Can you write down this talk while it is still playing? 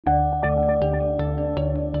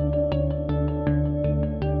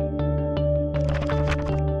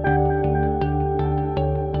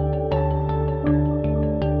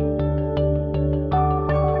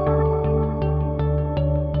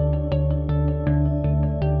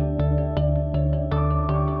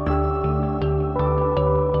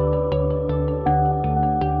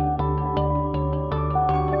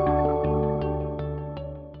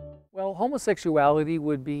Homosexuality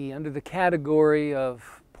would be under the category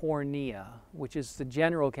of porneia, which is the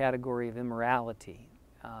general category of immorality.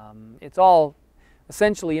 It's all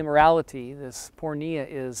essentially immorality. This porneia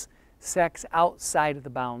is sex outside of the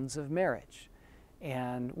bounds of marriage.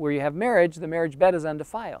 And where you have marriage, the marriage bed is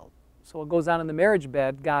undefiled. So what goes on in the marriage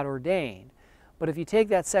bed, God ordained. But if you take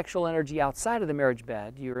that sexual energy outside of the marriage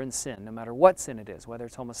bed, you're in sin, no matter what sin it is. Whether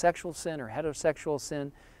it's homosexual sin or heterosexual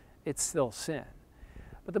sin, it's still sin.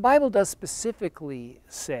 But the Bible does specifically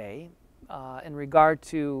say, in regard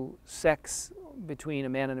to sex between a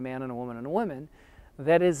man and a woman and a woman,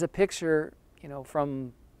 that is a picture,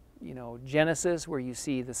 from, Genesis, where you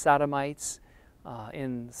see the Sodomites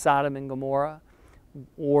in Sodom and Gomorrah,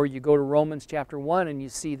 or you go to Romans chapter 1 and you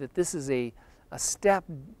see that this is a step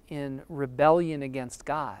in rebellion against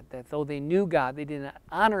God, that though they knew God, they did not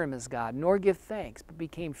honor Him as God, nor give thanks, but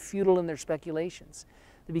became futile in their speculations.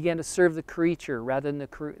 They began to serve the creature rather than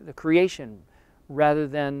the creation, rather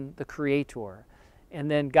than the Creator.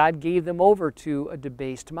 And then God gave them over to a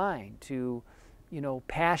debased mind, to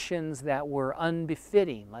passions that were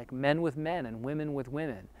unbefitting, like men with men and women with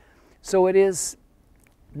women. So it is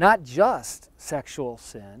not just sexual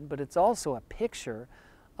sin, but it's also a picture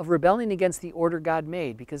of rebelling against the order God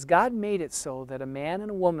made, because God made it so that a man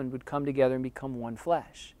and a woman would come together and become one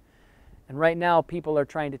flesh. And right now people are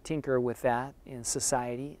trying to tinker with that in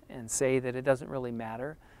society and say that it doesn't really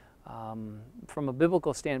matter. From a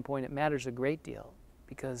biblical standpoint, it matters a great deal,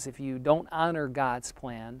 because if you don't honor God's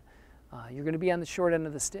plan, you're going to be on the short end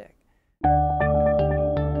of the stick.